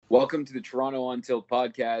Welcome to the Toronto On Tilt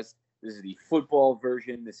podcast. This is the football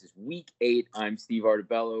version. This is week 8. I'm Steve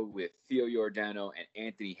Artabello with Theo Giordano and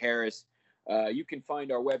Anthony Harris. You can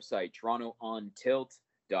find our website,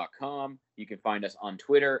 TorontoOnTilt.com. You can find us on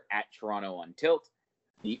Twitter at TorontoOnTilt.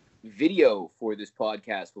 The video for this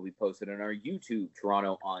podcast will be posted on our YouTube,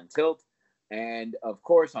 Toronto On Tilt. And, of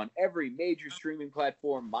course, on every major streaming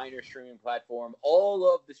platform, minor streaming platform,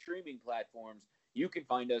 all of the streaming platforms, you can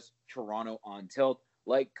find us, Toronto On Tilt.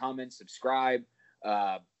 Like, comment, subscribe,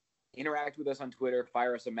 interact with us on Twitter,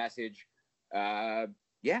 fire us a message. Tell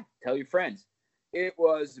your friends. It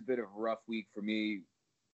was a bit of a rough week for me.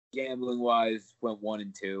 Gambling-wise, went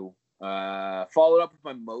 1-2. Followed up with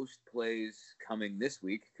my most plays coming this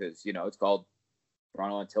week because, it's called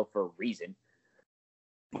Toronto On Tilt for a reason.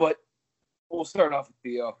 But we'll start off with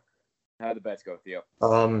Theo. How'd the bets go, Theo?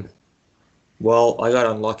 Well, I got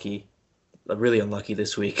unlucky. Really unlucky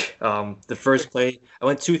this week. The first play, I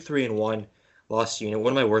went 2-3-1, lost unit.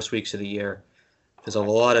 One of my worst weeks of the year. There's a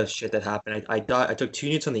lot of shit that happened. I took 2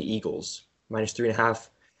 units on the Eagles, -3.5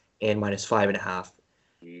 and -5.5.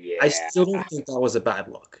 Yeah. I still don't think that was a bad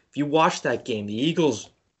look. If you watch that game, the Eagles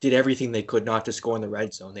did everything they could not to score in the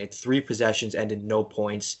red zone. They had 3 possessions, ended no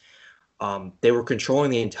points. They were controlling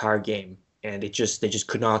the entire game, and they just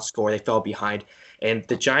could not score. They fell behind. And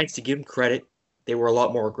the Giants, to give them credit, they were a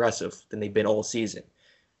lot more aggressive than they've been all season.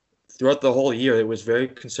 Throughout the whole year, it was very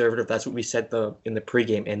conservative. That's what we said in the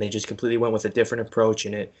pregame, and they just completely went with a different approach,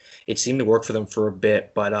 and it seemed to work for them for a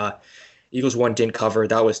bit. But Eagles one didn't cover.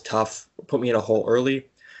 That was tough. Put me in a hole early.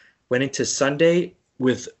 Went into Sunday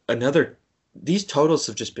with another. These totals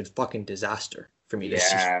have just been fucking disaster for me this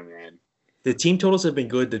season. Yeah, man. The team totals have been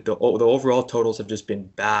good. The overall totals have just been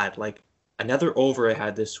bad. Like another over I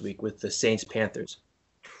had this week with the Saints-Panthers.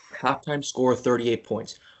 Halftime score 38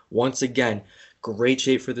 points. Once again, great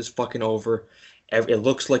shape for this fucking over. It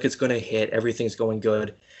looks like it's going to hit. Everything's going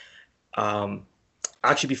good.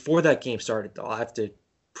 Actually, before that game started, though, I have to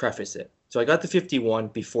preface it. So I got the 51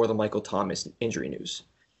 before the Michael Thomas injury news.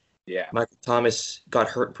 Yeah. Michael Thomas got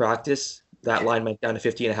hurt in practice. That line went down to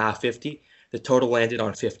 50.5, 50. The total landed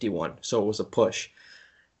on 51, so it was a push.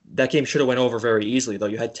 That game should have went over very easily, though.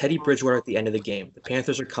 You had Teddy Bridgewater at the end of the game. The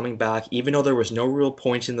Panthers are coming back. Even though there was no real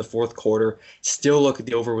points in the fourth quarter, still looked like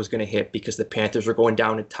the over was going to hit because the Panthers were going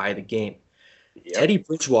down to tie the game. Yep. Teddy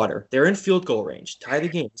Bridgewater, they're in field goal range. Tie the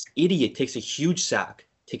game. This idiot takes a huge sack,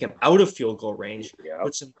 take him out of field goal range,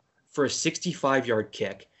 puts him for a 65-yard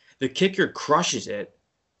kick. The kicker crushes it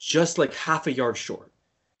just like half a yard short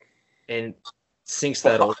and sinks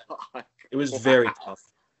that over. It was very tough.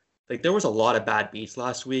 Like, there was a lot of bad beats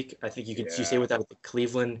last week. I think you say with that with the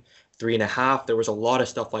Cleveland 3.5. There was a lot of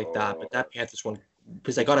stuff like that. But that Panthers one,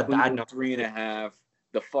 because I got a bad number. 3.5.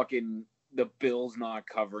 The Bills not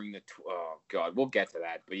covering the. Oh God, we'll get to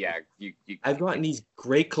that. But yeah, I've gotten these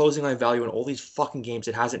great closing line value in all these fucking games.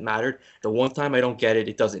 It hasn't mattered. The one time I don't get it,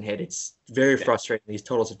 it doesn't hit. It's very frustrating. These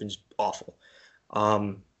totals have been just awful.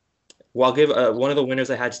 Well, I'll give one of the winners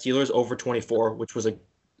I had Steelers over 24, which was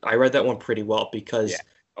I read that one pretty well because. Yeah.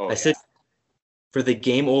 I said for the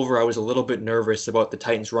game over, I was a little bit nervous about the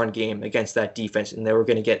Titans' run game against that defense, and they were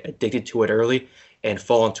going to get addicted to it early and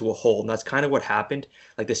fall into a hole. And that's kind of what happened.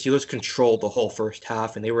 Like, the Steelers controlled the whole first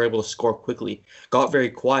half, and they were able to score quickly. Got very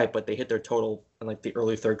quiet, but they hit their total in, like, the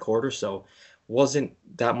early third quarter, so wasn't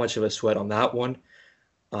that much of a sweat on that one.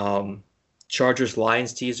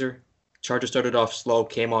 Chargers-Lions teaser. Chargers started off slow,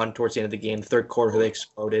 came on towards the end of the game. The third quarter, they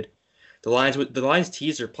exploded. The Lions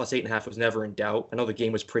teaser plus 8.5 was never in doubt. I know the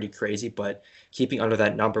game was pretty crazy, but keeping under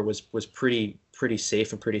that number was pretty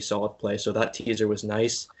safe and pretty solid play. So that teaser was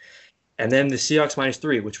nice. And then the Seahawks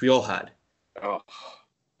 -3, which we all had,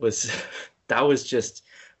 that was just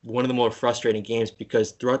one of the more frustrating games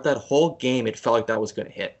because throughout that whole game, it felt like that was going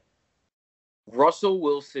to hit. Russell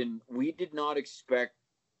Wilson, we did not expect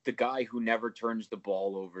the guy who never turns the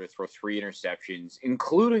ball over to throw 3 interceptions,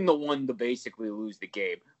 including the one to basically lose the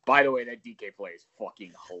game. By the way, that DK play is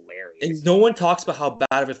fucking hilarious. And no one talks about how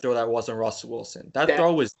bad of a throw that was on Russell Wilson. That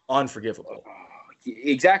throw was unforgivable.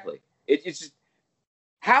 Exactly. It's just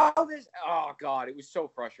how this. Oh God, it was so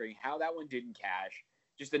frustrating. How that one didn't cash.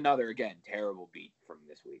 Just another, again, terrible beat from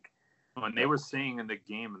this week. And they were saying in the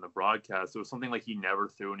game, in the broadcast, it was something like he never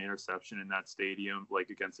threw an interception in that stadium, like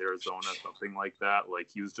against Arizona, something like that. Like,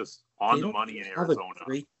 he was just on the money in Arizona.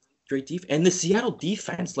 Great defense. And the Seattle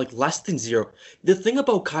defense, like, less than 0. The thing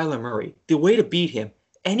about Kyler Murray, the way to beat him,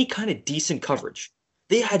 any kind of decent coverage.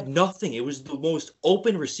 They had nothing. It was the most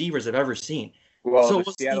open receivers I've ever seen. Well, so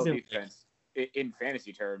the Seattle defense, in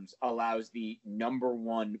fantasy terms, allows the number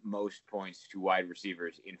 1 most points to wide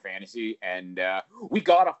receivers in fantasy, and we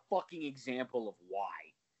got a fucking example of why.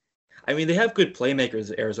 I mean, they have good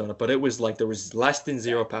playmakers, Arizona, but it was like there was less than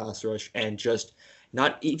zero pass rush and just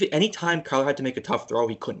not even anytime Kyler had to make a tough throw,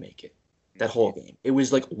 he couldn't make it that whole game. It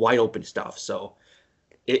was like wide open stuff. So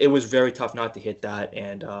it was very tough not to hit that.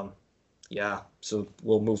 And yeah, so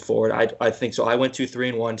we'll move forward. I think so. I went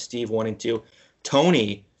 2-3-1. Steve 1-2.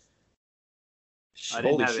 Tony, I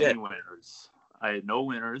didn't holy have shit. any winners. I had no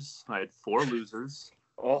winners. I had 4 losers.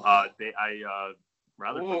 Oh, I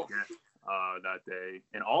rather forget that day,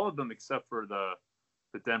 and all of them except for the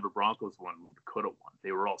Denver Broncos one could have won.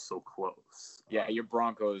 They were all so close. yeah, your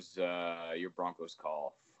Broncos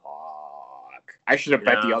call. Fuck. I should have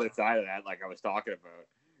bet the other side of that, like I was talking about.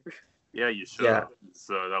 Yeah, you should. Yeah.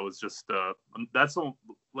 So that was just that's all.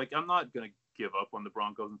 Like, I'm not gonna give up on the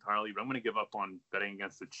Broncos entirely, but I'm gonna give up on betting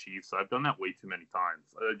against the Chiefs. I've done that way too many times.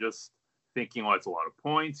 Just thinking, it's a lot of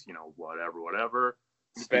points. Whatever.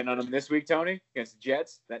 You betting on them this week, Tony, against the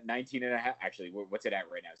Jets? That 19.5. Actually, what's it at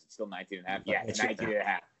right now? Is it still 19.5? Yeah, it's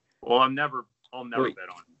 19.5. Well, I'll never Wait, bet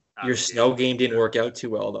on. Your snow game didn't work out too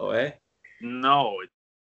well, though, eh? No,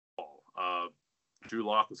 Drew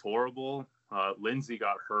Lock was horrible. Lindsey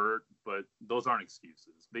got hurt, but those aren't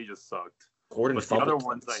excuses. They just sucked. Gordon but fumbled the other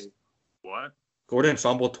twice. ones, what? Gordon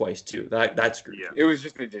fumbled twice too. That's screwed. Yeah. It was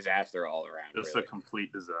just a disaster all around. Just really. a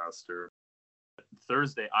complete disaster.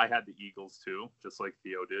 Thursday, I had the Eagles too, just like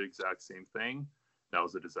Theo did, exact same thing. That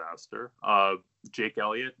was a disaster. Jake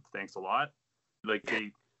Elliott, thanks a lot. Like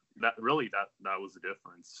that was the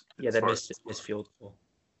difference. Yeah, that missed field goal.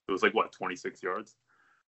 It was like 26 yards.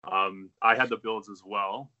 I had the Bills as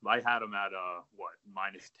well. I had them at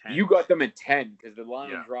 -10. You got them at 10 because the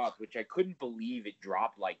line dropped, which I couldn't believe it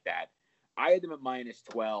dropped like that. I had them at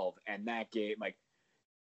 -12, and that game, like,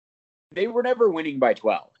 they were never winning by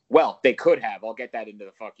 12. Well, they could have. I'll get that into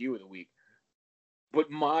the fuck you of the week. But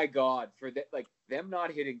my God, for that, like, them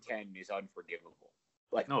not hitting 10 is unforgivable.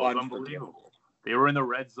 Like, no, it's unbelievable. They were in the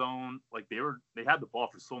red zone. Like, they had the ball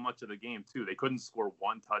for so much of the game too. They couldn't score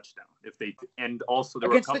one touchdown. And also there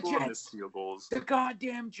Against were a couple of missed field goals. The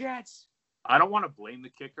goddamn Jets. I don't want to blame the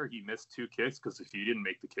kicker. He missed 2 kicks because if he didn't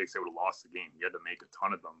make the kicks, they would have lost the game. He had to make a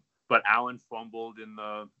ton of them. But Allen fumbled in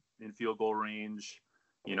field goal range.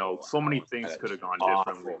 So many things could have gone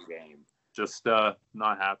differently. Game. Just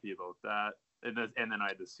not happy about that. And then I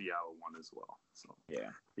had the Seattle one as well. So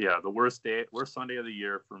yeah, the worst Sunday of the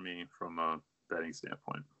year for me from a betting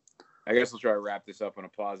standpoint. I guess we'll try to wrap this up on a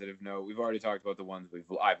positive note. We've already talked about the ones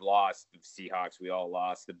I've lost. The Seahawks, we all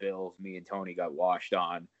lost. The Bills, me and Tony got washed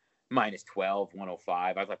on. -12,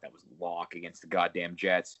 105. I thought that was lock against the goddamn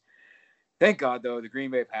Jets. Thank God, though, the Green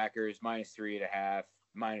Bay Packers, -3.5,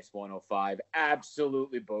 -105.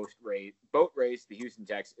 Absolutely boat race the Houston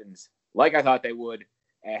Texans like I thought they would.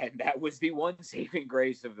 And that was the one saving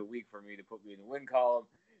grace of the week for me to put me in the win column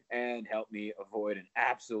and help me avoid an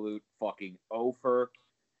absolute fucking offer.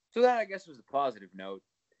 So that, I guess, was a positive note.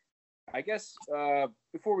 I guess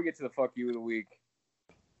before we get to the fuck you of the week,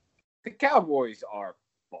 the Cowboys are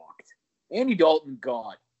fucked. Andy Dalton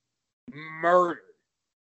got murdered.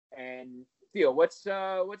 And Theo, what's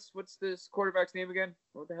this quarterback's name again?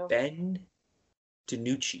 What the hell? Ben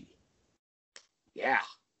DiNucci. Yeah.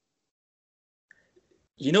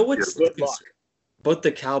 You know what's good luck about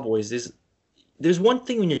the Cowboys is there's one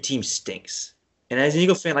thing when your team stinks. And as an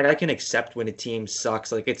Eagles fan, like, I can accept when a team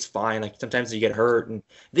sucks. Like, it's fine. Like, sometimes you get hurt, and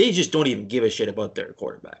they just don't even give a shit about their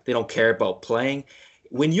quarterback. They don't care about playing.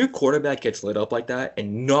 When your quarterback gets lit up like that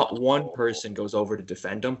and not one person goes over to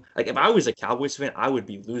defend him, like, if I was a Cowboys fan, I would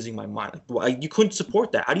be losing my mind. Like, you couldn't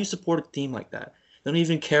support that. How do you support a team like that? They don't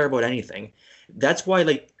even care about anything. That's why,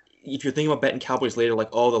 like, if you're thinking about betting Cowboys later, like,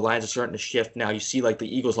 oh, the lines are starting to shift now. You see, like,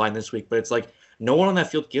 the Eagles line this week, but it's like no one on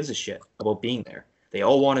that field gives a shit about being there. They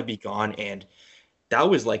all want to be gone, and that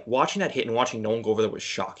was like watching that hit and watching no one go over there was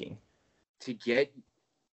shocking. To get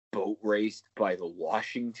boat raced by the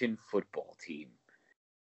Washington football team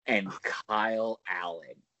and Kyle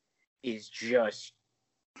Allen is just,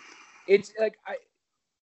 it's like,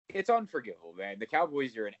 it's unforgivable, man. The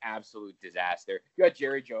Cowboys are an absolute disaster. You got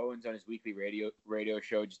Jerry Jones on his weekly radio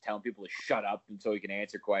show just telling people to shut up until he can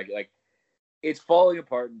answer questions. Like, it's falling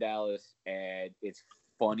apart in Dallas, and it's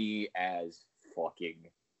funny as fucking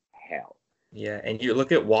hell. Yeah, and you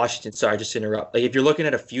look at Washington. Sorry, just to interrupt. Like, if you're looking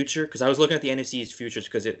at a future, because I was looking at the NFC's futures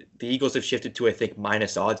because the Eagles have shifted to, I think,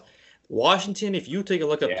 minus odds. Washington, if you take a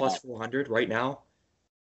look at plus 400 right now,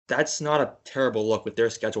 that's not a terrible look with their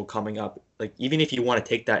schedule coming up. Like, even if you want to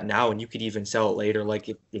take that now and you could even sell it later, like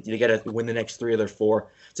if you got to win the next 3 of their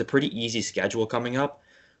 4, it's a pretty easy schedule coming up.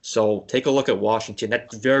 So take a look at Washington.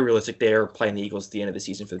 That's very realistic. They're playing the Eagles at the end of the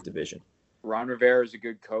season for the division. Ron Rivera is a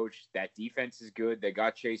good coach. That defense is good. They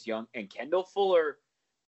got Chase Young and Kendall Fuller.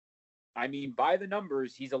 I mean, by the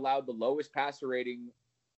numbers, he's allowed the lowest passer rating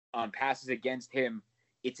on passes against him.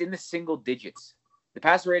 It's in the single digits. The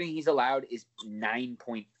passer rating he's allowed is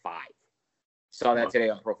 9.5. Saw that today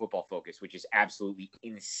on Pro Football Focus, which is absolutely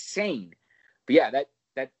insane. But yeah,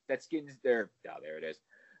 that skins there. Oh, there it is.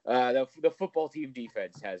 The football team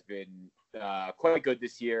defense has been quite good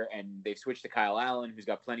this year, and they've switched to Kyle Allen, who's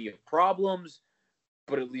got plenty of problems,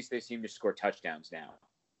 but at least they seem to score touchdowns now,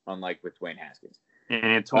 unlike with Dwayne Haskins. And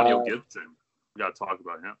Antonio Gibson, we got to talk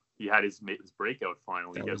about him. He had his breakout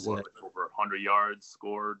finally. He got over 100 yards,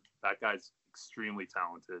 scored. That guy's extremely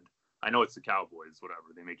talented. I know it's the Cowboys, whatever.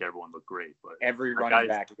 They make everyone look great, but every running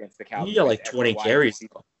back against the Cowboys, he got like 20 carries.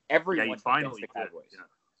 Everyone he finally against the Cowboys. did. Yeah.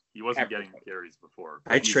 He wasn't getting carries before.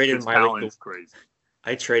 I traded my league. Crazy.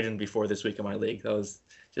 I traded him before this week in my league. That was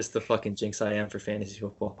just the fucking jinx I am for fantasy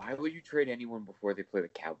football. Why would you trade anyone before they play the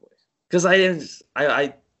Cowboys? Because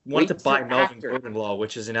I wanted to buy Melvin Gordon Law,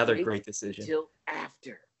 which is another great decision. Till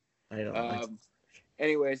after. I don't know.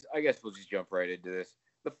 Anyways, I guess we'll just jump right into this.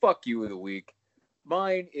 The fuck you of the week.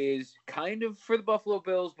 Mine is kind of for the Buffalo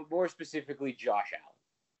Bills, but more specifically Josh Allen.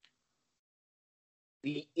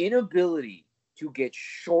 The inability to get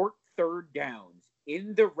short third downs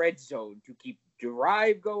in the red zone to keep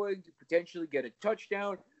drive going, to potentially get a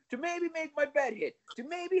touchdown, to maybe make my bet hit, to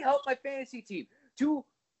maybe help my fantasy team, to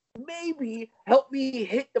maybe help me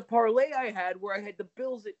hit the parlay I had where I had the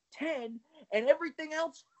Bills at 10 and everything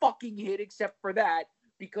else fucking hit except for that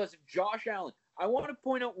because of Josh Allen. I want to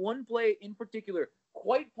point out one play in particular,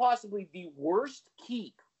 quite possibly the worst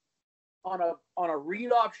keep on a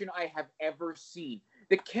read option I have ever seen.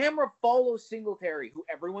 The camera follows Singletary, who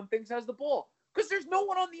everyone thinks has the ball, because there's no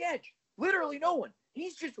one on the edge. Literally no one.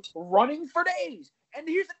 He's just running for days. And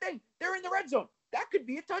here's the thing. They're in the red zone. That could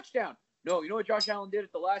be a touchdown. No, you know what Josh Allen did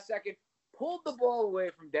at the last second? Pulled the ball away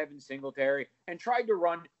from Devin Singletary and tried to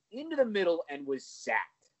run into the middle and was sacked.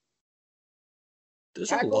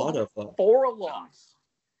 There's a lot of for a loss.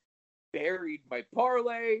 Buried my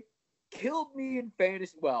parlay. Killed me in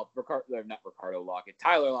fantasy. Well, not Ricardo Lockett.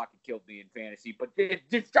 Tyler Lockett killed me in fantasy. But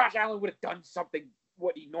if Josh Allen would have done something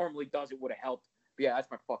what he normally does, it would have helped. But yeah, that's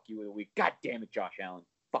my fuck you of the week. God damn it, Josh Allen.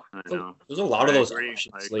 Fuck. I know. There's a lot of those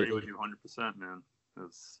options. I agree with you 100%, man.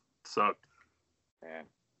 It's sucked. Yeah.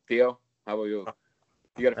 Theo, how about you?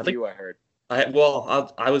 You got a few, I heard. I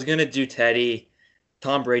was going to do Teddy.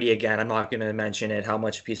 Tom Brady again. I'm not going to mention it, how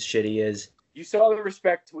much a piece of shit he is. You saw the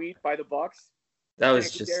respect tweet by the Bucks? That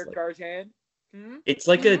was just Derek Carr's hand? It's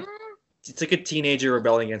like a teenager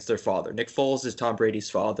rebelling against their father. Nick Foles is Tom Brady's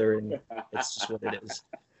father, and it's just what it is.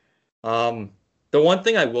 The one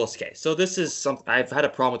thing I will say, so this is something, I've had a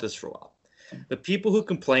problem with this for a while. The people who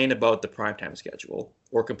complain about the primetime schedule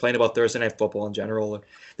or complain about Thursday Night Football in general,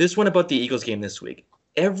 this one about the Eagles game this week.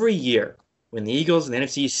 Every year, when the Eagles and the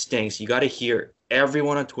NFC stinks, you got to hear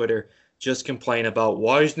everyone on Twitter just complain about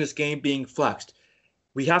why isn't this game being flexed?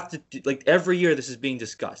 We have to, every year this is being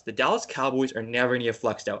discussed. The Dallas Cowboys are never going to get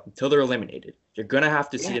flexed out until they're eliminated. You're going to have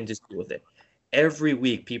to see them just deal with it. Every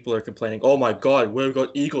week people are complaining, oh my God, we've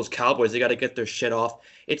got Eagles, Cowboys, they got to get their shit off.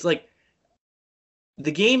 It's like,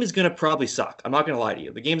 the game is going to probably suck. I'm not going to lie to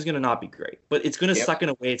you. The game is going to not be great, but it's going to suck in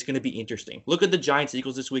a way. It's going to be interesting. Look at the Giants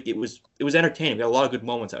Eagles this week. It was entertaining. We got a lot of good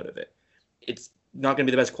moments out of it. It's not going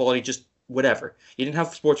to be the best quality, just whatever. You didn't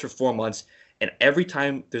have sports for 4 months, and every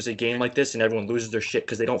time there's a game like this and everyone loses their shit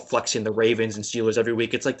because they don't flex in the Ravens and Steelers every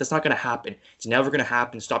week, it's like, that's not going to happen. It's never going to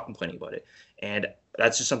happen. Stop complaining about it. And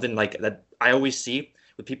that's just something like that I always see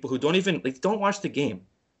with people who don't even, don't watch the game.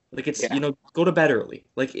 Go to bed early.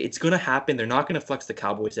 It's going to happen. They're not going to flex the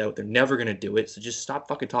Cowboys out. They're never going to do it. So just stop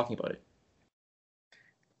fucking talking about it.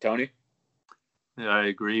 Tony? Yeah, I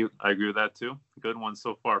agree. I agree with that too. Good one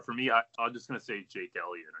so far. For me, I'm just going to say Jake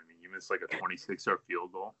Elliott. I mean, you missed like a 26-yard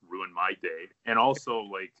field goal, ruined my day. And also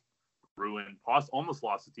almost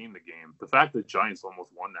lost the team the game. The fact that Giants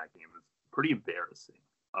almost won that game is pretty embarrassing.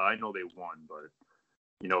 I know they won, but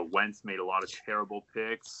Wentz made a lot of terrible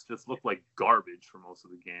picks, just looked like garbage for most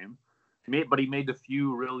of the game. But he made a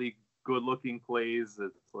few really good-looking plays.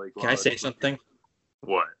 It's like, can I say something?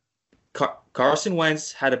 What? Carson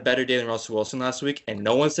Wentz had a better day than Russell Wilson last week, and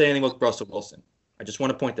no one said anything about Russell Wilson. I just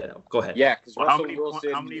want to point that out. Go ahead. Yeah, because Russell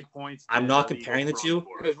Wilson. How many points? I'm not comparing the two.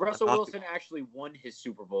 Because Russell Wilson actually won his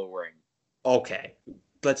Super Bowl ring. Okay,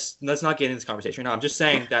 let's not get into this conversation now. I'm just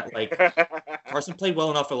saying that Carson played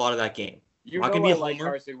well enough for a lot of that game. I like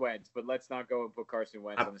Carson Wentz, but let's not go and put Carson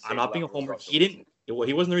Wentz on the same I'm not being a level homer. as He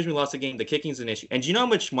wasn't the reason we lost the game. The kicking's an issue. And do you know how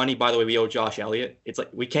much money, by the way, we owe Josh Elliott? It's like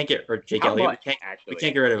we can't get Jake Elliott. We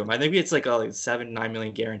can't get rid of him. I think it's like a $7-9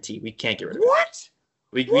 million guarantee. We can't get rid of him. What?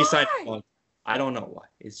 We signed him. I don't know why.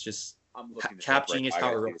 It's just I'm looking this Cap up right genius now. I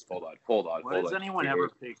gotta Howard see this. Hold on. Why does anyone ever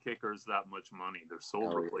pay kickers that much money? They're so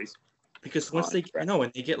replaceable. Because once they, and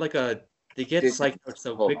they get they get psyched out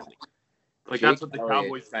so quickly. Like Jake that's what the Elliott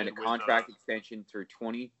Cowboys signed a did contract extension through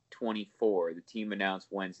 2024. The team announced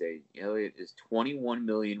Wednesday. Elliott is $21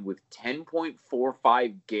 million with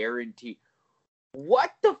 $10.45 guaranteed.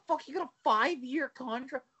 What the fuck? You got a 5-year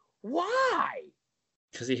contract? Why?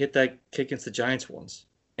 Because he hit that kick against the Giants once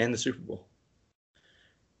and the Super Bowl.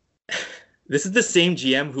 This is the same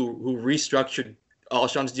GM who restructured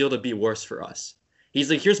Alshon's deal to be worse for us. He's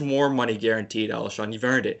like, here's more money guaranteed, Alshon. You've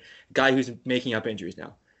earned it. Guy who's making up injuries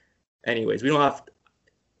now. Anyways, we don't have.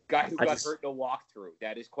 Guy who got hurt in a walkthrough.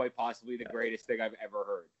 That is quite possibly the greatest thing I've ever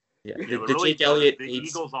heard. Yeah, the Jake Elliott. The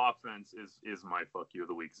Eagles' offense is my fuck you of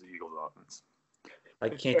the week. Is the Eagles' offense. I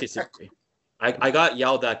can't disagree. I got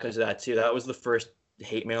yelled at because of that too. That was the first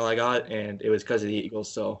hate mail I got, and it was because of the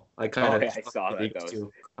Eagles. So I kind of I saw that.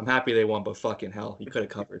 Too. I'm happy they won, but fucking hell, you could have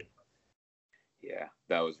covered. Yeah,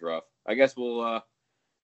 that was rough. I guess we'll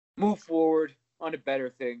move forward on to better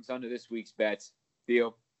things, onto this week's bets.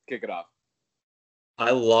 Theo, kick it off.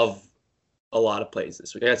 I love a lot of plays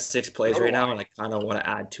this week. I got 6 plays right now, and I kind of want to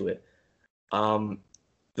add to it.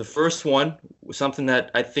 The first one was something that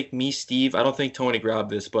I think Steve, I don't think Tony grabbed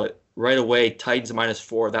this, but right away, Titans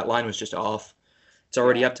 -4. That line was just off. It's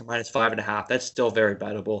already up to -5.5. That's still very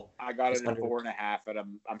bettable. I got it at 4.5,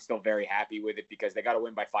 and I'm still very happy with it because they got to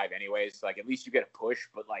win by 5 anyways. Like, at least you get a push,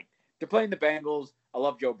 but like, they're playing the Bengals. I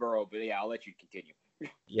love Joe Burrow, but yeah, I'll let you continue.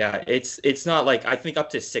 Yeah, it's not like, I think up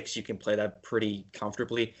to 6 you can play that pretty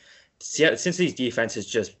comfortably. Since these defenses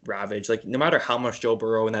just ravage, like no matter how much Joe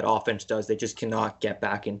Burrow and that offense does, they just cannot get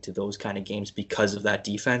back into those kind of games because of that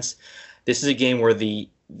defense. This is a game where the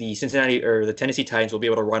Cincinnati or the Tennessee Titans will be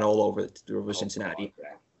able to run all over Cincinnati.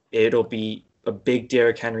 It'll be a big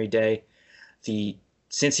Derrick Henry day. The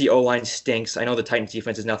Cincy O-line stinks. I know the Titans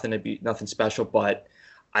defense is nothing special, but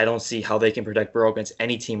I don't see how they can protect Burrow against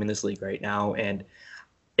any team in this league right now. And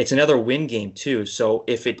it's another win game too. So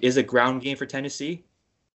if it is a ground game for Tennessee,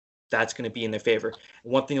 that's going to be in their favor.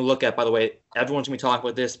 One thing to look at, by the way, everyone's going to be talking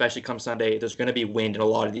about this, especially come Sunday. There's going to be wind in a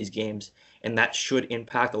lot of these games, and that should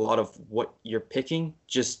impact a lot of what you're picking.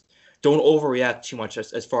 Just don't overreact too much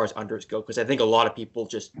as far as unders go, because I think a lot of people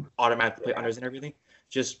just automatically play unders and everything,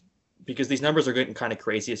 just because these numbers are getting kind of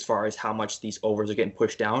crazy as far as how much these overs are getting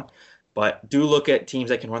pushed down. But do look at teams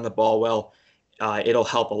that can run the ball well. It'll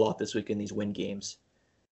help a lot this week in these win games.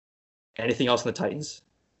 Anything else on the Titans?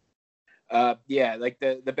 Yeah, like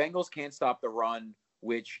the Bengals can't stop the run,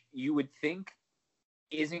 which you would think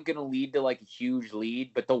isn't going to lead to like a huge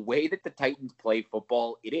lead. But the way that the Titans play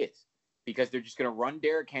football, it is. Because they're just going to run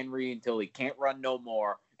Derrick Henry until he can't run no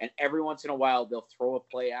more. And every once in a while, they'll throw a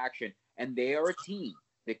play action. And they are a team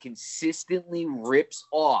that consistently rips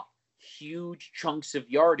off huge chunks of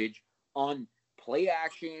yardage on play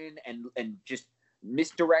action and just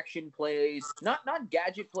misdirection plays. Not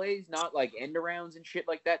gadget plays, not like end arounds and shit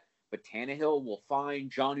like that. But Tannehill will find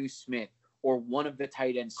Jonnu Smith or one of the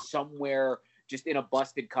tight ends somewhere just in a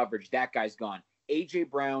busted coverage. That guy's gone. A.J.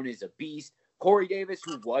 Brown is a beast. Corey Davis,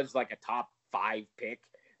 who was like a top 5 pick,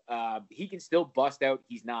 he can still bust out.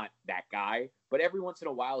 He's not that guy. But every once in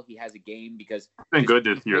a while, he has a game because it's been good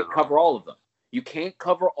this year. You can't cover all of them. You can't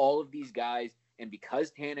cover all of these guys. And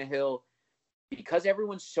because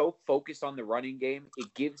everyone's so focused on the running game,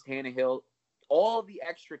 it gives Tannehill all the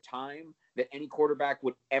extra time that any quarterback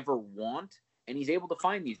would ever want, and he's able to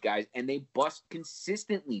find these guys, and they bust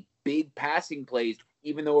consistently big passing plays,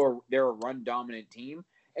 even though they're a run-dominant team.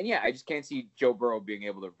 And yeah, I just can't see Joe Burrow being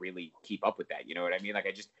able to really keep up with that. You know what I mean?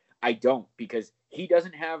 Like, I don't, because he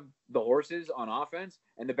doesn't have the horses on offense,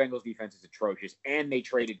 and the Bengals defense is atrocious, and they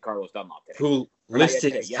traded Carlos Dunlap today. Who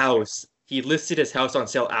listed his house. He listed his house on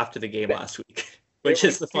sale after the game last week. Which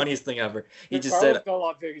is the funniest thing ever. He just said,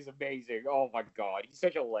 Carlos thing is amazing. Oh my God. He's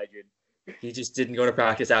such a legend. He just didn't go to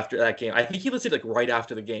practice after that game. I think he listed like right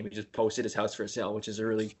after the game. He just posted his house for sale, which is a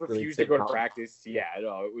really refused to go to practice. Yeah,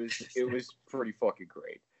 no, it was pretty fucking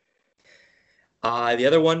great. The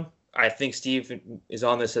other one, I think Steve is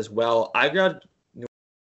on this as well. I grabbed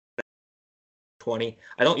 20.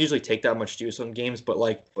 I don't usually take that much juice on games, but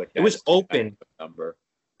it was open. Number.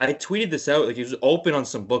 I tweeted this out. Like, it was open on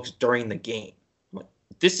some books during the game.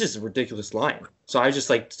 This is a ridiculous line. So I just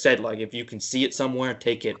said, if you can see it somewhere,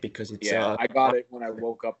 take it, because it's. Yeah, I got it when I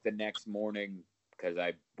woke up the next morning because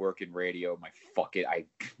I work in radio. I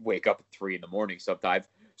wake up at 3 a.m. sometimes.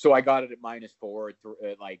 So I got it at -4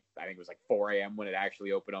 I think it was 4 a.m. when it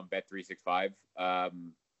actually opened on Bet365.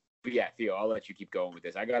 But yeah, Theo, I'll let you keep going with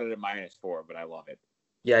this. I got it at -4, but I love it.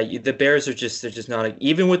 Yeah, the Bears they're just not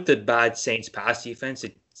even with the bad Saints pass defense.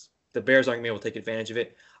 the Bears aren't going to be able to take advantage of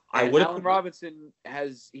it. Allen Robinson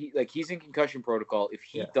he's in concussion protocol. If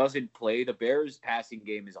he doesn't play, the Bears passing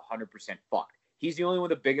game is 100% fucked. He's the only one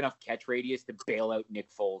with a big enough catch radius to bail out Nick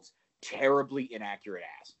Foles' terribly inaccurate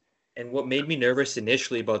ass. And what made me nervous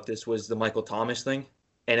initially about this was the Michael Thomas thing.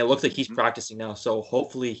 And it looks like he's practicing now, so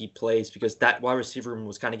hopefully he plays because that wide receiver room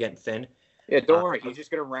was kind of getting thin. Yeah, don't worry. He's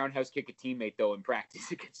just going to roundhouse kick a teammate, though, in practice.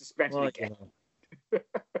 He gets suspended again.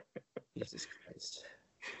 Jesus Christ.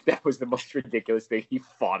 That was the most ridiculous thing. He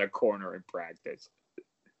fought a corner in practice.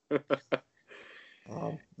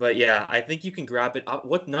 But, yeah, I think you can grab it.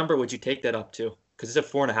 What number would you take that up to? Because it's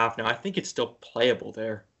at 4.5 now. I think it's still playable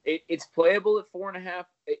there. It's playable at 4.5.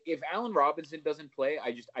 If Allen Robinson doesn't play,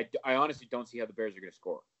 I honestly don't see how the Bears are going to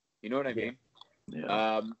score. You know what I mean?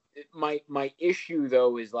 Yeah. My issue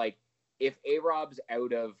though is like if A-Rob's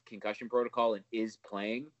out of concussion protocol and is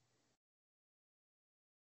playing,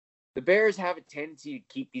 the Bears have a tendency to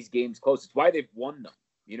keep these games close. It's why they've won them.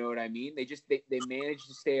 You know what I mean? They manage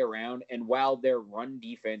to stay around, and while their run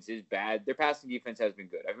defense is bad, their passing defense has been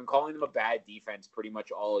good. I've been calling them a bad defense pretty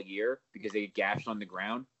much all year because they get gashed on the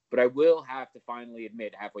ground. But I will have to finally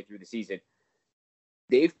admit, halfway through the season,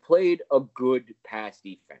 they've played a good pass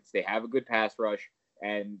defense. They have a good pass rush,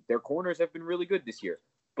 and their corners have been really good this year.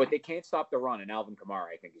 But they can't stop the run, and Alvin Kamara,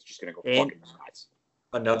 I think, is just going to go fucking nuts.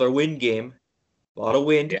 Another wind game. A lot of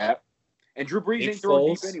wind. Yeah. And Drew Brees ain't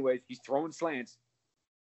throwing deep anyways. He's throwing slants.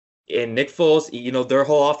 And Nick Foles, their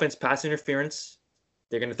whole offense, pass interference.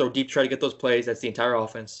 They're going to throw deep, try to get those plays. That's the entire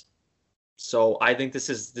offense. So I think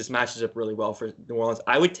this matches up really well for New Orleans.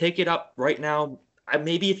 I would take it up right now.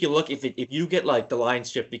 Maybe if you look, if you get like the Lions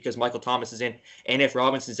shift because Michael Thomas is in, and if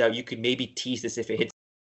Robinson's out, you could maybe tease this if it hits.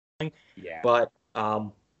 Yeah. But I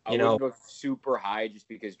wouldn't go super high just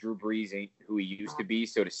because Drew Brees ain't who he used to be.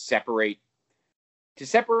 So to separate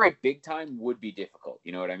big time would be difficult.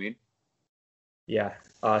 You know what I mean? Yeah.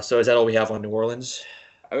 So is that all we have on New Orleans?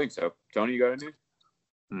 I think so. Tony, you got any?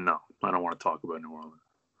 No, I don't want to talk about New Orleans.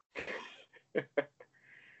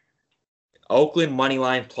 Oakland money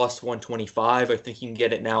line plus 125. I think you can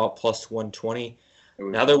get it now at plus 120.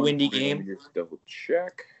 Another windy game. Let me just double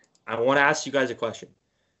check. I want to ask you guys a question.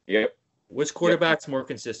 Yep. Which quarterback's more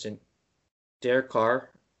consistent, Derek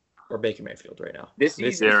Carr or Baker Mayfield right now? This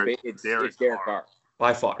season, it's Derek Carr.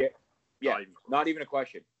 By far. Yeah, not even a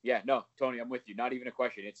question. Yeah, no, Tony, I'm with you. Not even a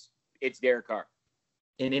question. It's Derek Carr.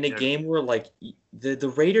 And in a game where, like,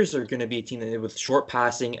 the Raiders are going to be a team that with short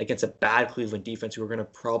passing against a bad Cleveland defense who are going to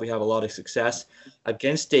probably have a lot of success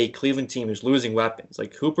against a Cleveland team who's losing weapons.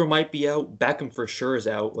 Like, Hooper might be out. Beckham for sure is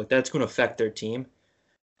out. Like, that's going to affect their team.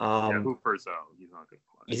 Hooper's out. He's not going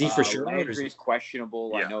to play. Is he for sure? Landry's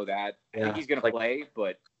questionable. Yeah. I know that. I think he's going to play,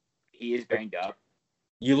 but he is banged up.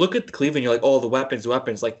 You look at Cleveland, you're like, oh, the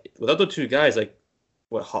weapons. Like, without the two guys, like,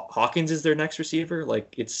 what, Hawkins is their next receiver?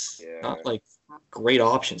 Like, it's not, like, great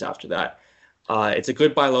options after that. It's a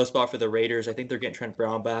good buy low spot for the Raiders. I think they're getting Trent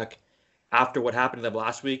Brown back after what happened to them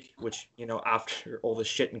last week, which, after all the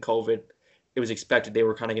shit in COVID, it was expected they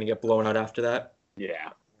were kind of going to get blown out after that. Yeah.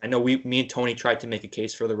 I know me and Tony tried to make a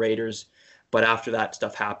case for the Raiders, but after that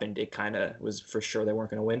stuff happened, it kind of was for sure they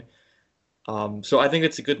weren't going to win. So I think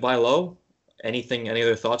it's a good buy low. Any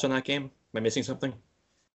other thoughts on that game? Am I missing something?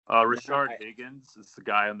 Rashard Higgins is the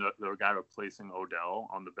guy the guy replacing Odell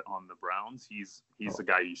on the Browns. He's the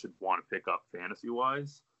guy you should want to pick up fantasy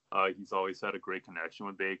wise. He's always had a great connection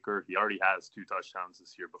with Baker. He already has 2 touchdowns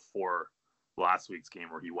this year before last week's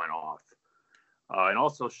game where he went off. And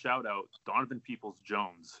also shout out Donovan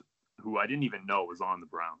Peoples-Jones, who I didn't even know was on the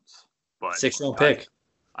Browns. But 6th-round pick.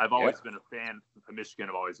 I've always been a fan of Michigan.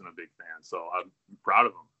 I've always been a big fan, so I'm proud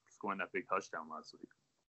of him scoring that big touchdown last week.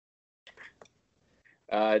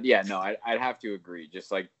 I'd have to agree.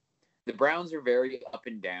 Just like the Browns are very up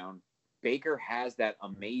and down. Baker has that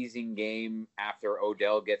amazing game after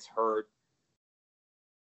Odell gets hurt.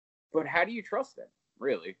 But how do you trust them,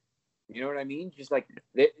 really? You know what I mean? Just like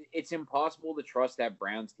it's impossible to trust that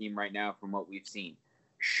Browns team right now from what we've seen.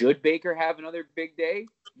 Should Baker have another big day?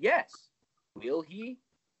 Yes. Will he?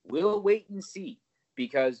 We'll wait and see.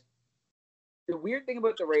 Because the weird thing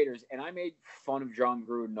about the Raiders, and I made fun of John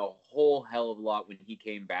Gruden a whole hell of a lot when he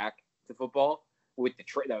came back to football with the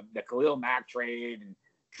Khalil Mack trade and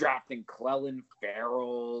drafting Clelin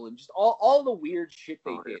Ferrell and just all the weird shit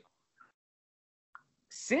they did.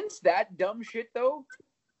 Since that dumb shit, though,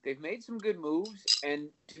 they've made some good moves. And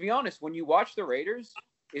to be honest, when you watch the Raiders,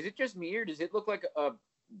 is it just me or does it look like a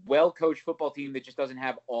well-coached football team that just doesn't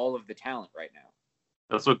have all of the talent right now?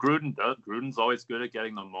 That's what Gruden does. Gruden's always good at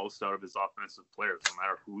getting the most out of his offensive players, no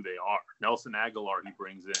matter who they are. Nelson Aguilar he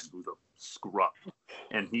brings in, who's a scrub.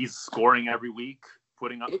 And he's scoring every week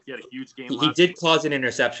He had a huge game. He did cause an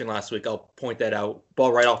interception last week. I'll point that out.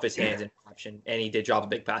 Ball right off his hands, interception, and he did drop a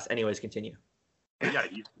big pass. Anyways, continue. Yeah,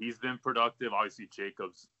 he's been productive. Obviously,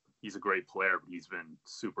 Jacobs, he's a great player, but he's been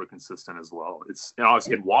super consistent as well. And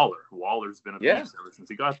obviously, Waller. Waller's been a beast ever since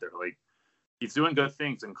he got there. Like, he's doing good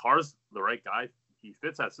things, and Carr's the right guy. He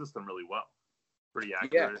fits that system really well. Pretty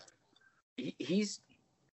accurate. Yeah.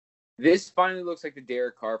 This finally looks like the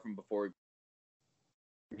Derek Carr from before.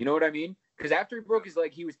 You know what I mean? Because after he broke his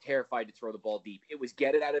leg, he was terrified to throw the ball deep. It was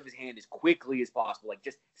get it out of his hand as quickly as possible. Like,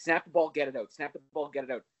 just snap the ball, get it out. Snap the ball, get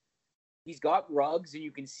it out. He's got rugs, and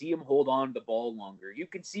you can see him hold on to the ball longer. You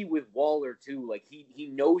can see with Waller, too. Like,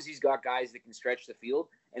 he knows he's got guys that can stretch the field,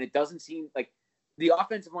 and it doesn't seem like the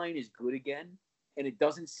offensive line is good again, and it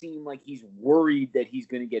doesn't seem like he's worried that he's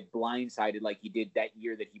going to get blindsided like he did that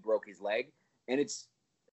year that he broke his leg. And it's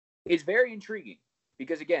very intriguing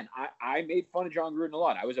because, again, I made fun of John Gruden a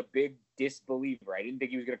lot. I was a big disbeliever. I didn't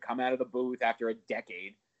think he was going to come out of the booth after a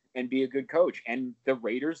decade and be a good coach. And the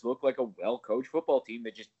Raiders look like a well-coached football team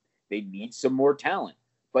that they need some more talent.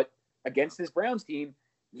 But against this Browns team,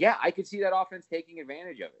 yeah, I could see that offense taking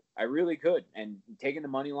advantage of it. I really could. And taking the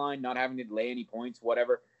money line, not having to lay any points,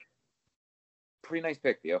 whatever. Pretty nice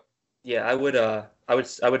pick, Theo. Yeah, I would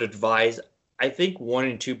advise. I think 1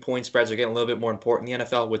 and 2 point spreads are getting a little bit more important in the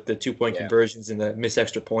NFL with the 2-point conversions and the missed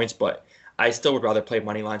extra points, but I still would rather play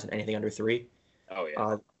money lines than anything under 3. Oh,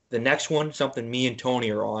 yeah. The next one, something me and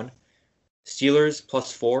Tony are on, Steelers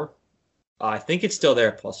 +4. I think it's still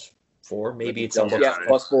there +4. Maybe it's up. Yeah,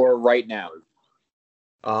 +4 right now.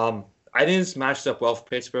 I think it's matched up well for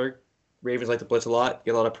Pittsburgh. Ravens like to blitz a lot,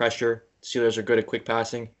 get a lot of pressure. Steelers are good at quick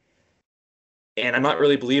passing. And I'm not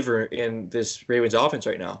really a believer in this Ravens offense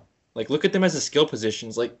right now. Like, look at them as the skill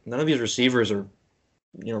positions. Like, none of these receivers are,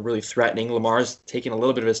 really threatening. Lamar's taking a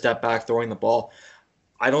little bit of a step back, throwing the ball.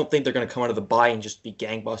 I don't think they're going to come out of the bye and just be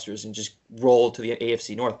gangbusters and just roll to the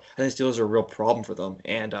AFC North. I think Steelers are a real problem for them.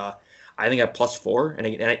 And I think at +4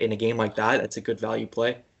 in a game like that, that's a good value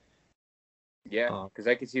play. Yeah, because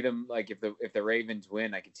I could see them, like, if the Ravens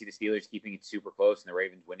win, I could see the Steelers keeping it super close and the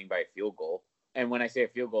Ravens winning by a field goal. And when I say a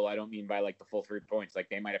field goal, I don't mean by, like, the full 3 points. Like,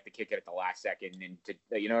 they might have to kick it at the last second. And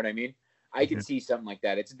you know what I mean? I could see something like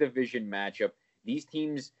that. It's a division matchup. These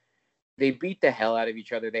teams, they beat the hell out of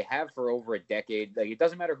each other. They have for over a decade. Like, it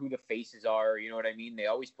doesn't matter who the faces are. You know what I mean? They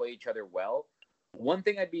always play each other well. One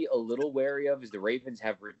thing I'd be a little wary of is the Ravens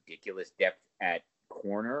have ridiculous depth at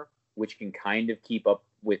corner, which can kind of keep up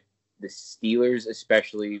with the Steelers,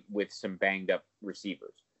 especially with some banged up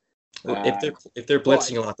receivers. If they're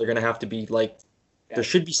blitzing a lot, they're going to have to be like, there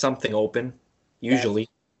should be something open, usually.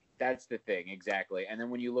 That's the thing, exactly. And then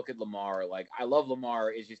when you look at Lamar, like, I love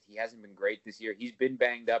Lamar, it's just he hasn't been great this year. He's been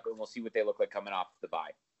banged up, and we'll see what they look like coming off the bye.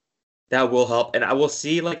 That will help, and I will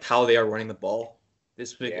see like how they are running the ball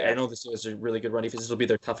this week. I know this is a really good run defense. This will be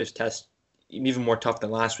their toughest test, even more tough than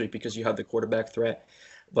last week because you have the quarterback threat.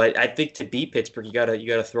 But I think to beat Pittsburgh, you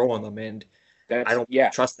gotta throw on them, and I don't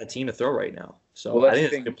trust that team to throw right now. So I think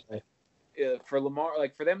it's a good play. For Lamar,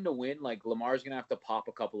 like, for them to win, like, Lamar's going to have to pop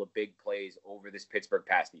a couple of big plays over this Pittsburgh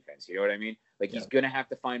pass defense. You know what I mean? Like, he's going to have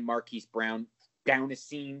to find Marquise Brown down a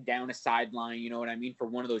seam, down a sideline, you know what I mean, for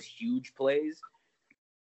one of those huge plays.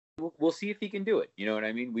 We'll see if he can do it. You know what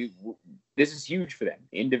I mean? This is huge for them.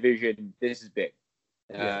 In division, this is big.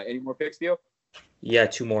 Any more picks, Theo? Yeah,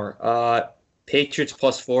 2 more. Patriots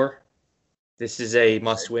 +4. This is a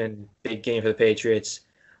must-win big game for the Patriots.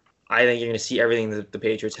 I think you're going to see everything that the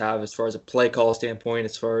Patriots have as far as a play call standpoint,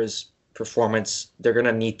 as far as performance. They're going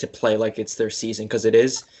to need to play like it's their season because it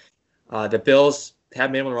is. The Bills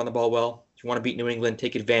haven't been able to run the ball well. If you want to beat New England,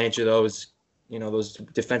 take advantage of those, those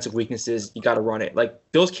defensive weaknesses. You got to run it. Like,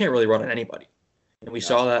 Bills can't really run on anybody. And we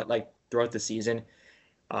saw that, like, throughout the season.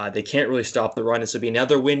 They can't really stop the run. This will be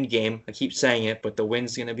another win game. I keep saying it, but the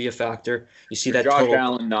win's going to be a factor. You see that Josh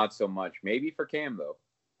Allen, not so much. Maybe for Cam, though.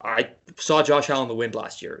 I saw Josh Allen the win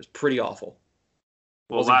last year. It was pretty awful.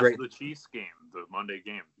 Well, that's the Chiefs game, the Monday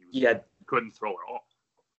game. He couldn't throw at all.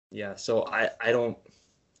 Yeah, so I'm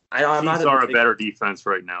Chiefs are a better defense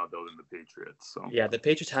right now, though, than the Patriots. So yeah, the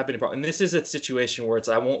Patriots have been a problem. And this is a situation where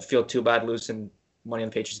I won't feel too bad losing money on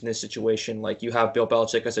the Patriots in this situation. Like, you have Bill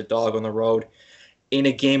Belichick as a dog on the road in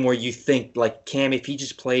a game where you think, like, Cam, if he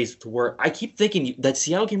just plays to work. I keep thinking that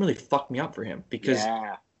Seattle game really fucked me up for him because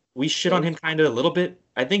we shit on him kind of a little bit.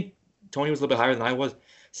 I think Tony was a little bit higher than I was,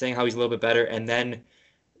 saying how he's a little bit better. And then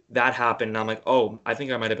that happened, and I'm like, oh, I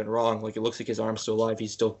think I might have been wrong. Like, it looks like his arm's still alive.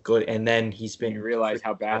 He's still good. And then he's been... You realize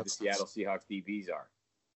how bad the Seattle Seahawks DBs are.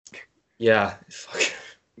 Yeah.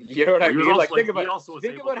 You know what I mean? Like, think about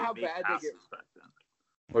how bad they get...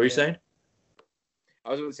 What were you saying? I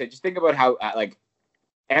was going to say, just think about how, like,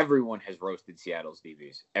 Everyone has roasted Seattle's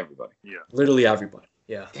DBs. Everybody. Yeah. Literally everybody.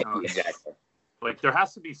 Yeah. Exactly. Like, there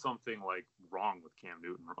has to be something, like, wrong with Cam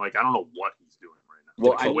Newton. Like, I don't know what he's doing right now.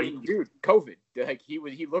 Well, Like, I the way mean, dude, COVID. Like, he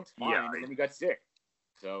looked fine, Yeah, and then he got sick.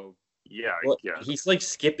 So, yeah, Well, yeah. he's like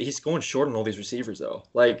he's going short on all these receivers though.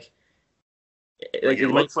 Like Like, it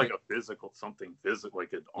looks might, like something physical,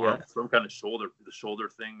 like an arm, some kind of the shoulder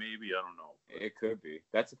thing, maybe. I don't know. it could be.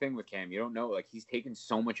 That's the thing with Cam. You don't know. Like, he's taken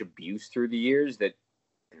so much abuse through the years that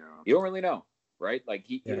Yeah. you don't really know, right? Like,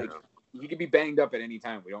 he could be banged up at any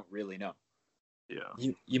time. We don't really know.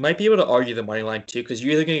 Yeah. you might be able to argue the money line too, because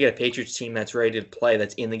you're either going to get a Patriots team that's ready to play,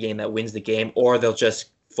 that's in the game, that wins the game, or they'll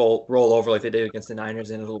just roll over like they did against the Niners,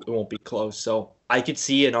 and it won't be close. So I could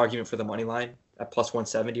see an argument for the money line at plus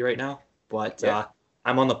 170 right now, but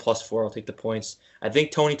I'm on the plus 4. I'll take the points. I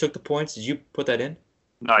think Tony took the points. Did you put that in?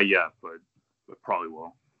 Not yet, but probably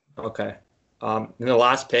will. Okay. And the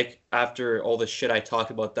last pick, after all the shit I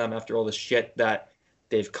talked about them, after all the shit that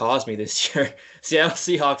they've caused me this year, Seattle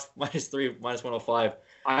Seahawks -3, -105.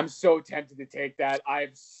 I'm so tempted to take that.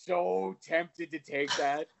 I'm so tempted to take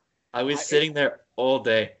that. I was sitting there all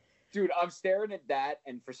day. Dude, I'm staring at that,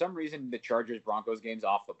 and for some reason the Chargers-Broncos game's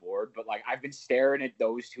off the board, but like I've been staring at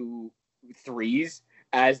those two threes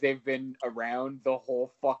as they've been around the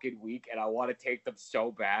whole fucking week, and I want to take them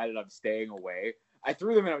so bad, and I'm staying away. I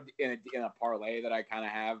threw them in a parlay that I kind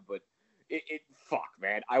of have, but fuck,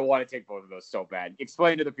 man, I want to take both of those so bad.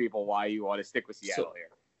 Explain to the people why you want to stick with Seattle here.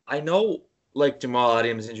 I know, like, Jamal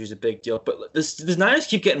Adams' injury is a big deal, but the Niners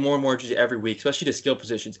keep getting more and more injuries every week, especially to skill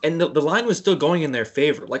positions, and the line was still going in their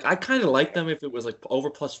favor. Like, I kind of like them if it was like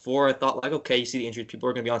over +4. I thought, like, okay, you see the injuries, people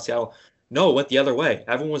are going to be on Seattle. No, it went the other way.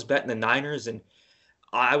 Everyone was betting the Niners, and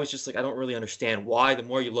I was just like, I don't really understand why. The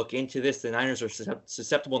more you look into this, the Niners are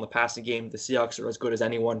susceptible in the passing game. The Seahawks are as good as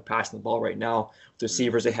anyone passing the ball right now. The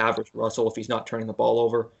receivers they have, with Russell, if he's not turning the ball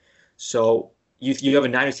over. So you have a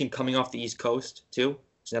Niners team coming off the East Coast, too.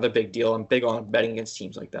 It's another big deal. I'm big on betting against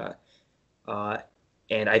teams like that.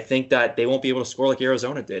 And I think that they won't be able to score like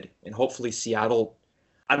Arizona did. And hopefully Seattle,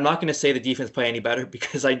 I'm not going to say the defense play any better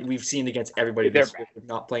because we've seen against everybody this year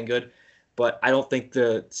not playing good. But I don't think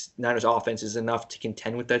the Niners offense is enough to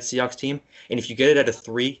contend with that Seahawks team. And if you get it at a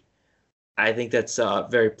 3, I think that's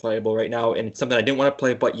very playable right now. And it's something I didn't want to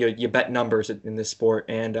play, but you bet numbers in this sport.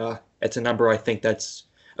 And it's a number I think that's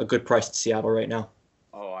a good price at Seattle right now.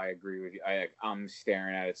 Oh, I agree with you. I'm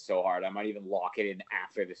staring at it so hard. I might even lock it in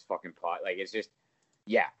after this fucking pot. Like, it's just,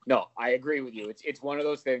 yeah. No, I agree with you. It's one of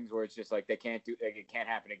those things where it's just like it can't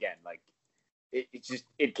happen again. Like, it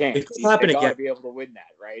can't. It could happen again. Got to be able to win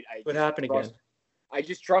that, right? It could happen again. I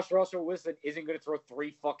just trust Russell Wilson isn't going to throw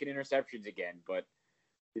 3 fucking interceptions again. But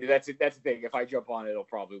that's it. That's the thing. If I jump on it, it'll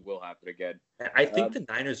probably will happen again. I think the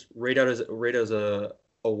Niners rate as a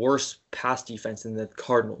worse pass defense than the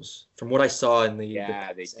Cardinals. From what I saw in the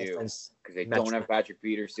they do, because they don't have Patrick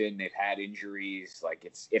Peterson. They've had injuries. Like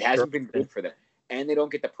it hasn't been good for them, and they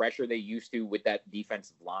don't get the pressure they used to with that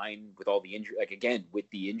defensive line with all the injury. Like, again, with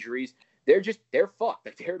the injuries, they're fucked.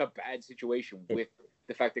 Like, they're in a bad situation with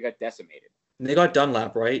the fact they got decimated. And they got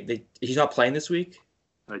Dunlap, right? He's not playing this week.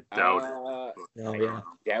 I doubt it. No, yeah.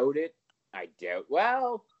 Doubt it. I doubt.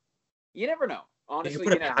 Well, you never know. Honestly,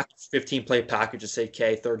 you can put a 15 play package and say,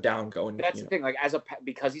 "Okay, third down, going." That's the thing. Like,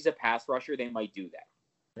 because he's a pass rusher, they might do that.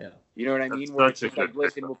 Yeah. You know what I mean? Where it's just like,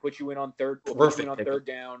 listen, we'll put you in on third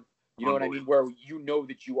down. You know what I mean? Where you know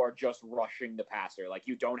that you are just rushing the passer. Like,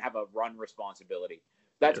 you don't have a run responsibility.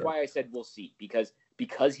 That's why I said we'll see. Because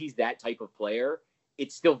he's that type of player,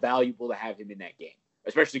 it's still valuable to have him in that game.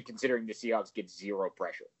 Especially considering the Seahawks get zero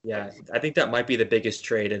pressure. Yeah, I think that might be the biggest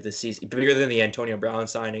trade of the season, bigger than the Antonio Brown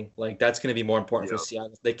signing. Like, that's going to be more important for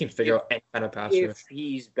Seattle. They can figure out any kind of pass rush. If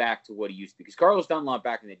he's back to what he used to be. Because Carlos Dunlap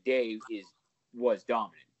back in the day was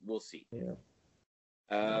dominant. We'll see.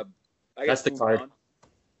 Yeah. That's the card.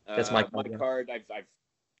 That's my card.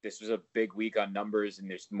 This was a big week on numbers, and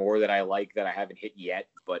there's more that I like that I haven't hit yet.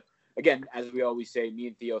 But, again, as we always say, me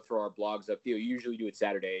and Theo throw our blogs up. Theo, you usually do it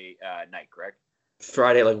Saturday night, correct?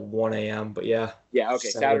 Friday at like 1 a.m., but yeah. Yeah, okay,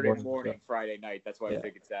 Saturday morning, Friday night. That's why I'm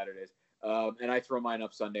thinking Saturdays. And I throw mine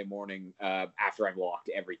up Sunday morning after I've locked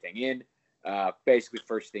everything in, basically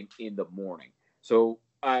first thing in the morning. So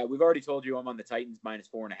we've already told you I'm on the Titans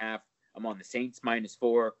 -4.5. I'm on the Saints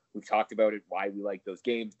 -4. We've talked about it, why we like those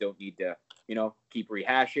games. Don't need to, keep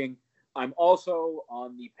rehashing. I'm also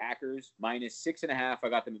on the Packers -6.5. I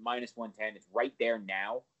got them at -110. It's right there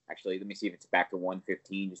now. Actually, let me see if it's back to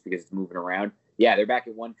 115 just because it's moving around. Yeah, they're back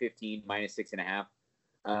at 115, -6.5.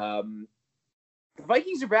 The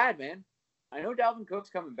Vikings are bad, man. I know Dalvin Cook's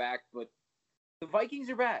coming back, but the Vikings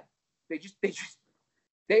are bad.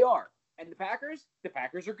 They are. And the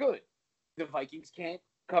Packers are good. The Vikings can't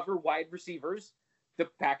cover wide receivers. The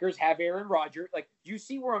Packers have Aaron Rodgers. Like, you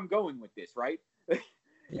see where I'm going with this, right?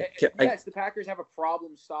 Yes, the Packers have a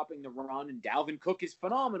problem stopping the run, and Dalvin Cook is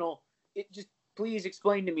phenomenal. Please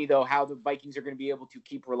explain to me, though, how the Vikings are going to be able to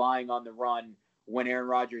keep relying on the run when Aaron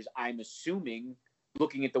Rodgers, I'm assuming,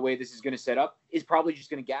 looking at the way this is going to set up, is probably just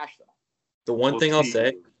going to gash them. The one thing I'll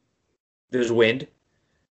say, there's wind.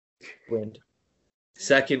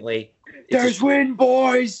 Secondly, there's wind,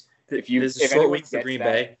 boys. If a short week for Green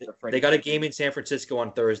Bay. They got a game in San Francisco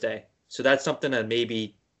on Thursday, so that's something that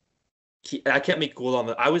maybe I can't make cool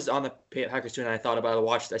on. I was on the Packers too, and I thought about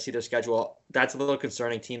it. I see their schedule. That's a little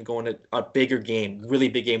concerning. Team going to a bigger game, really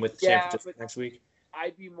big game with San Francisco next week.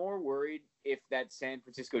 I'd be more worried if that San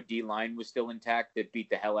Francisco D line was still intact that beat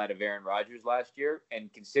the hell out of Aaron Rodgers last year.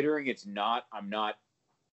 And considering it's not, I'm not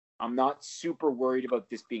super worried about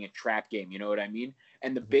this being a trap game. You know what I mean?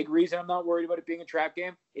 And the big reason I'm not worried about it being a trap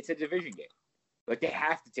game, it's a division game. Like, they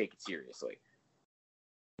have to take it seriously.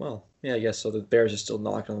 Well, yeah, I guess so. The Bears are still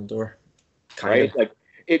knocking on the door. Right? Like,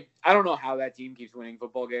 I don't know how that team keeps winning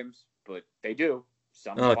football games, but they do.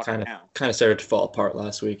 Kind of started to fall apart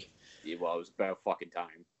last week. Yeah, well, it was about fucking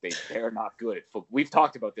time. They're not good at football. We've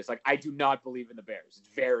talked about this. Like, I do not believe in the Bears. It's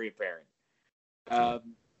very apparent.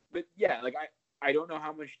 But yeah, like, I don't know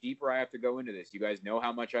how much deeper I have to go into this. You guys know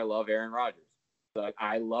how much I love Aaron Rodgers. Like,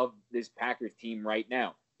 I love this Packers team right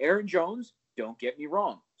now. Aaron Jones, don't get me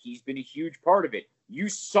wrong. He's been a huge part of it. You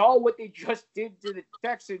saw what they just did to the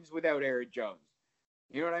Texans without Aaron Jones.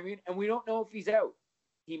 You know what I mean? And we don't know if he's out.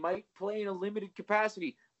 He might play in a limited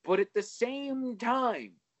capacity. But at the same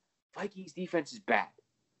time, Vikings defense is bad.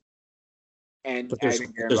 And I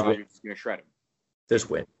think Aaron Rodgers is going to shred him. There's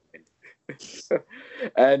win.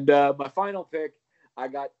 And my final pick, I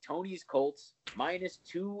got Tony's Colts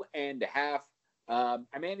 -2.5.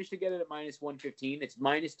 I managed to get it at -115. It's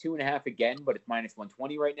 -2.5 again, but it's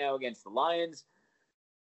 -120 right now against the Lions.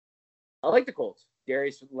 I like the Colts.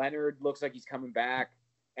 Darius Leonard looks like he's coming back.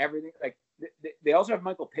 Everything, like, they also have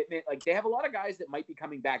Michael Pittman. Like, they have a lot of guys that might be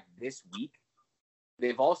coming back this week.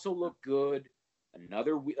 They've also looked good.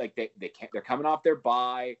 Another week, like, they're coming off their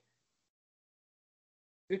bye.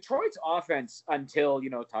 Detroit's offense, until,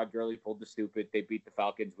 Todd Gurley pulled the stupid, they beat the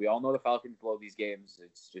Falcons. We all know the Falcons blow these games.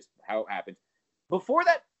 It's just how it happens. Before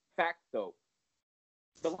that fact, though,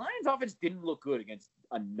 the Lions offense didn't look good against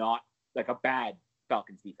a bad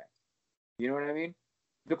Falcons defense. You know what I mean?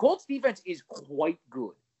 The Colts defense is quite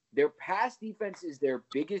good. Their pass defense is their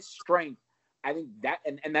biggest strength. I think that,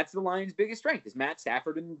 and that's the Lions' biggest strength, is Matt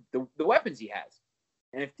Stafford and the weapons he has.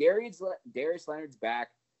 And if Darius Leonard's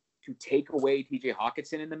back to take away TJ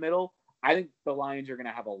Hawkinson in the middle, I think the Lions are going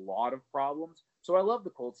to have a lot of problems. So I love the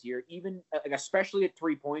Colts here, especially at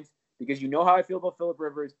 3 points, because you know how I feel about Phillip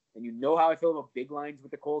Rivers, and you know how I feel about big lines with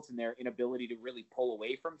the Colts and their inability to really pull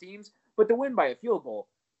away from teams. But to win by a field goal,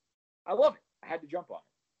 I love it. I had to jump on it.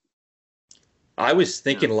 I was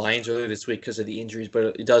thinking Lions earlier this week because of the injuries,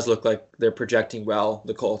 but it does look like they're projecting well,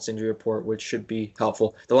 the Colts injury report, which should be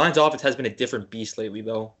helpful. The Lions offense has been a different beast lately,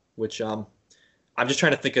 though, which I'm just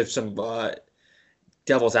trying to think of some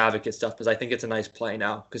devil's advocate stuff, because I think it's a nice play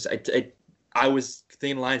now. Because I was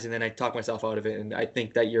thinking Lions, and then I talked myself out of it, and I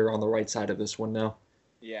think that you're on the right side of this one now.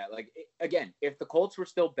 Yeah, again, if the Colts were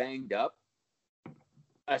still banged up,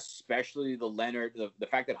 especially the Leonard, the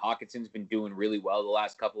fact that Hawkinson's been doing really well the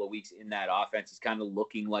last couple of weeks in that offense, he's kind of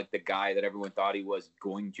looking like the guy that everyone thought he was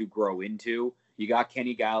going to grow into. You got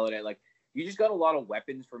Kenny Galladay. Like, you just got a lot of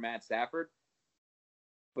weapons for Matt Stafford.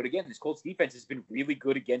 But again, this Colts defense has been really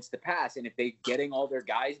good against the pass, and if they're getting all their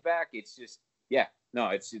guys back, it's just,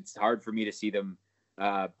 it's hard for me to see them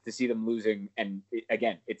losing. And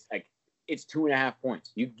again, it's 2.5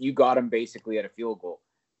 points. You got them basically at a field goal.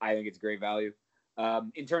 I think it's great value.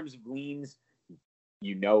 In terms of leans,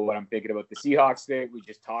 you know what I'm thinking about the Seahawks thing. We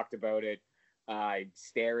just talked about it.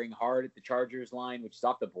 Staring hard at the Chargers line, which is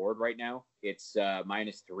off the board right now. It's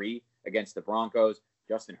 -3 against the Broncos.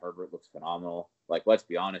 Justin Herbert looks phenomenal. Like, let's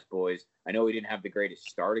be honest, boys. I know he didn't have the greatest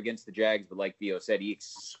start against the Jags, but like Theo said, he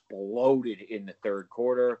exploded in the third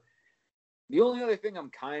quarter. The only other thing I'm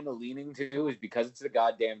kind of leaning to is because it's the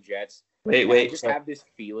goddamn Jets. I just have this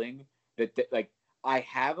feeling that I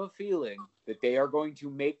have a feeling that they are going to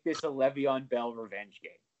make this a Le'Veon Bell revenge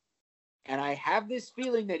game. And I have this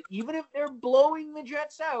feeling that even if they're blowing the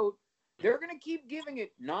Jets out, they're going to keep giving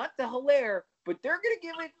it, not to Hilaire, but they're going to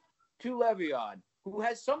give it to Le'Veon, who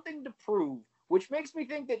has something to prove, which makes me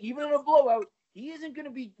think that even in a blowout, he isn't going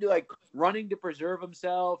to be like running to preserve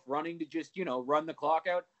himself, running to just, run the clock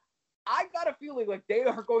out. I got a feeling like they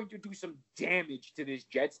are going to do some damage to this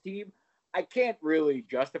Jets team. I can't really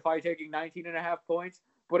justify taking 19.5 points,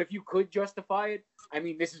 but if you could justify it, I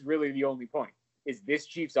mean, this is really the only point, is this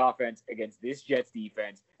Chiefs offense against this Jets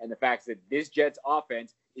defense, and the fact that this Jets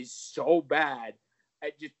offense is so bad,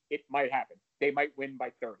 it might happen. They might win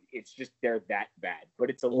by 30. It's just they're that bad. But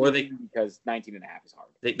it's a lean because 19.5 is hard.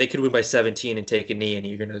 They could win by 17 and take a knee, and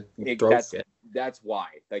you're going to throw it. That's why.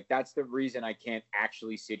 Like, that's the reason I can't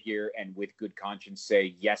actually sit here and with good conscience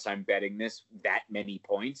say, yes, I'm betting this that many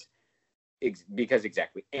points. Because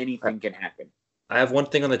exactly, anything can happen. I have one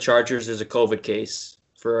thing on the Chargers. There's a COVID case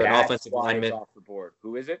for an offensive lineman. Off the board.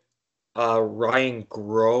 Who is it? Ryan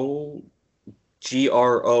Grow, Groy.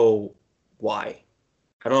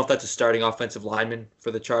 I don't know if that's a starting offensive lineman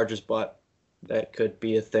for the Chargers, but that could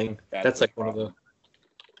be a thing. That's like problem. One of the.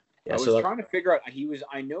 Yeah, I was trying to figure out.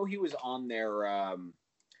 I know he was on their.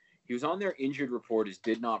 He was on their injured report. As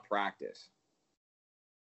did not practice.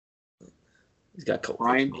 He's got COVID.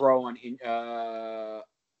 Ryan Grow on.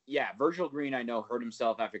 Virgil Green. I know hurt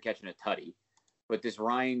himself after catching a tutty, but this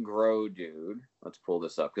Ryan Grow dude. Let's pull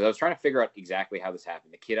this up because I was trying to figure out exactly how this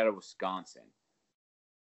happened. The kid out of Wisconsin.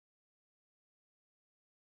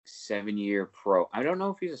 7-year pro. I don't know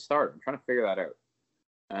if he's a starter. I'm trying to figure that out.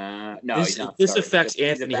 No, he's not. This affects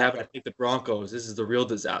Anthony having to pick the Broncos. This is the real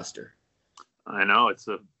disaster. I know. It's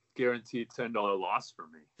a guaranteed $10 loss for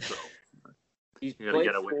me. So he's played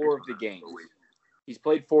 4 of the games. He's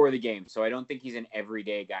played 4 of the games, so I don't think he's an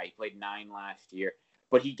everyday guy. He played 9 last year,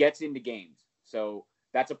 but he gets into games. So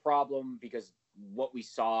that's a problem because what we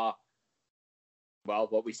saw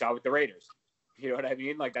with the Raiders. You know what I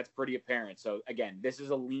mean? Like, that's pretty apparent. So, again, this is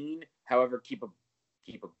a lean. However, keep a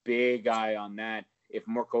big eye on that. If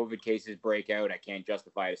more COVID cases break out, I can't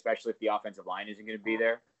justify it, especially if the offensive line isn't going to be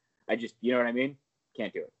there. You know what I mean?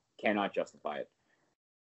 Can't do it. Cannot justify it.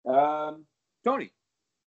 Tony,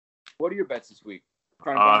 what are your bets this week?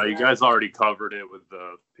 You guys already covered it with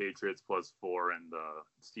the Patriots +4 and the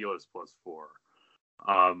Steelers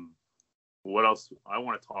 +4. What else? I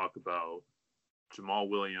want to talk about Jamal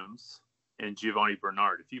Williams and Giovanni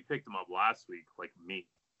Bernard. If you picked them up last week, like me,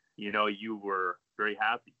 you were very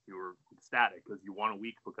happy. You were ecstatic because you won a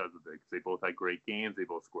week because of it. Because they both had great games. They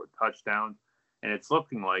both scored touchdowns. And it's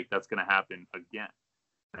looking like that's going to happen again.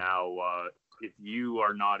 Now, if you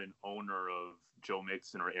are not an owner of Joe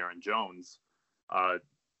Mixon or Aaron Jones,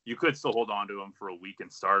 you could still hold on to them for a week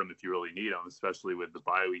and start them if you really need them, especially with the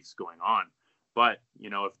bye weeks going on. But,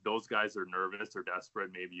 if those guys are nervous or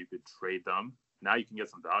desperate, maybe you could trade them. Now you can get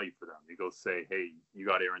some value for them. You go say, hey, you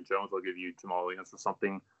got Aaron Jones. I'll give you Jamal Williams for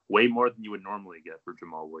something way more than you would normally get for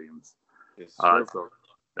Jamal Williams. So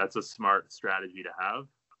that's a smart strategy to have,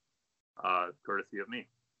 courtesy of me.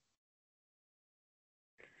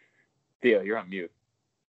 Theo, you're on mute.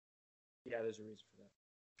 Yeah, there's a reason for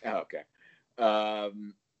that. Oh, okay.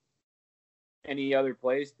 Any other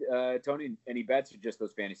plays, Tony? Any bets or just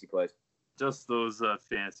those fantasy plays? Just those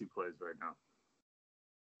fantasy plays right now.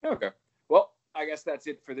 Okay. Well, I guess that's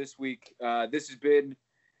it for this week. This has been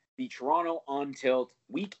the Toronto on Tilt,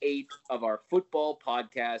 week 8 of our football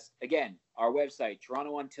podcast. Again, our website,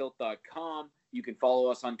 torontoontilt.com. You can follow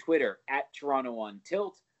us on Twitter at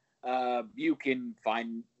TorontoOnTilt. You can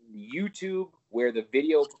find YouTube, where the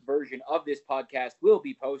video version of this podcast will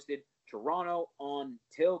be posted, Toronto on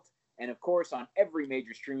Tilt. And, of course, on every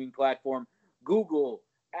major streaming platform, Google,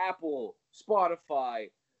 Apple, Spotify,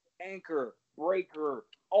 Anchor, Breaker,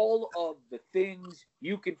 all of the things.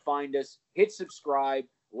 You can find us. Hit subscribe,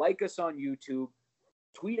 like us on YouTube,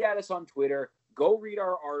 tweet at us on Twitter, go read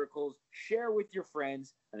our articles, share with your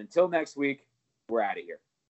friends. And until next week, we're out of here.